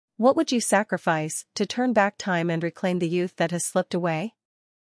What would you sacrifice to turn back time and reclaim the youth that has slipped away?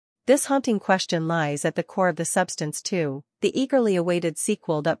 This haunting question lies at the core of The Substance 2, the eagerly awaited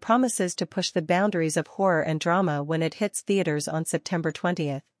sequel that promises to push the boundaries of horror and drama when it hits theaters on September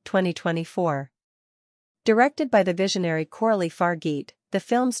 20, 2024. Directed by the visionary Coralie Fargeet, the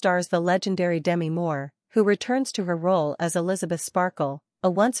film stars the legendary Demi Moore, who returns to her role as Elizabeth Sparkle, a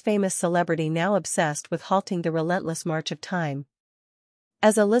once famous celebrity now obsessed with halting the relentless march of time.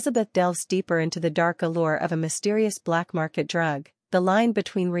 As Elizabeth delves deeper into the dark allure of a mysterious black market drug, the line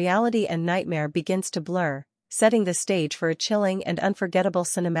between reality and nightmare begins to blur, setting the stage for a chilling and unforgettable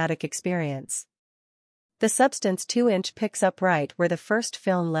cinematic experience. The Substance 2 picks up right where the first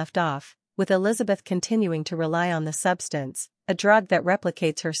film left off, with Elizabeth continuing to rely on the substance, a drug that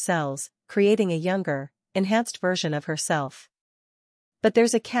replicates her cells, creating a younger, enhanced version of herself. But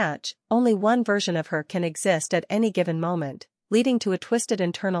there's a catch: only one version of her can exist at any given moment, leading to a twisted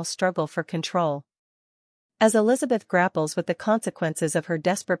internal struggle for control. As Elizabeth grapples with the consequences of her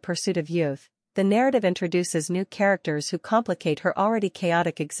desperate pursuit of youth, the narrative introduces new characters who complicate her already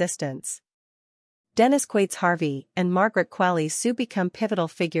chaotic existence. Dennis Quaid's Harvey and Margaret Qualley's Sue become pivotal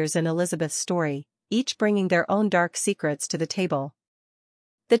figures in Elizabeth's story, each bringing their own dark secrets to the table.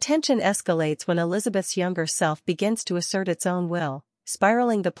 The tension escalates when Elizabeth's younger self begins to assert its own will,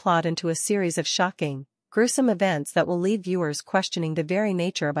 spiraling the plot into a series of shocking, gruesome events that will leave viewers questioning the very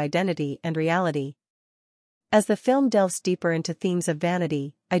nature of identity and reality. As the film delves deeper into themes of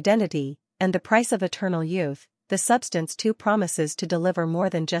vanity, identity, and the price of eternal youth, The Substance 2 promises to deliver more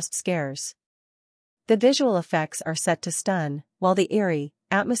than just scares. The visual effects are set to stun, while the eerie,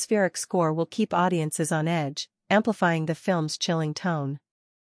 atmospheric score will keep audiences on edge, amplifying the film's chilling tone.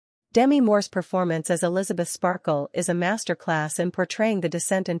 Demi Moore's performance as Elizabeth Sparkle is a masterclass in portraying the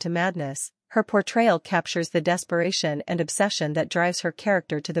descent into madness. Her portrayal captures the desperation and obsession that drives her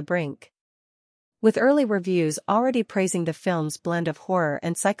character to the brink. With early reviews already praising the film's blend of horror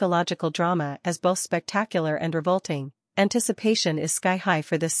and psychological drama as both spectacular and revolting, anticipation is sky-high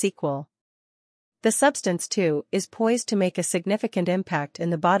for this sequel. The Substance 2 is poised to make a significant impact in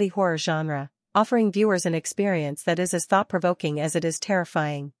the body horror genre, offering viewers an experience that is as thought-provoking as it is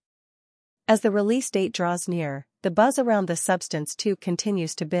terrifying. As the release date draws near, the buzz around The Substance 2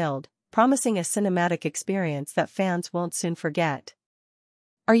 continues to build, promising a cinematic experience that fans won't soon forget.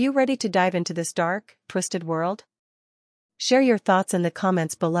 Are you ready to dive into this dark, twisted world? Share your thoughts in the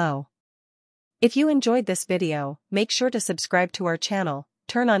comments below. If you enjoyed this video, make sure to subscribe to our channel,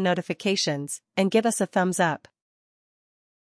 turn on notifications, and give us a thumbs up.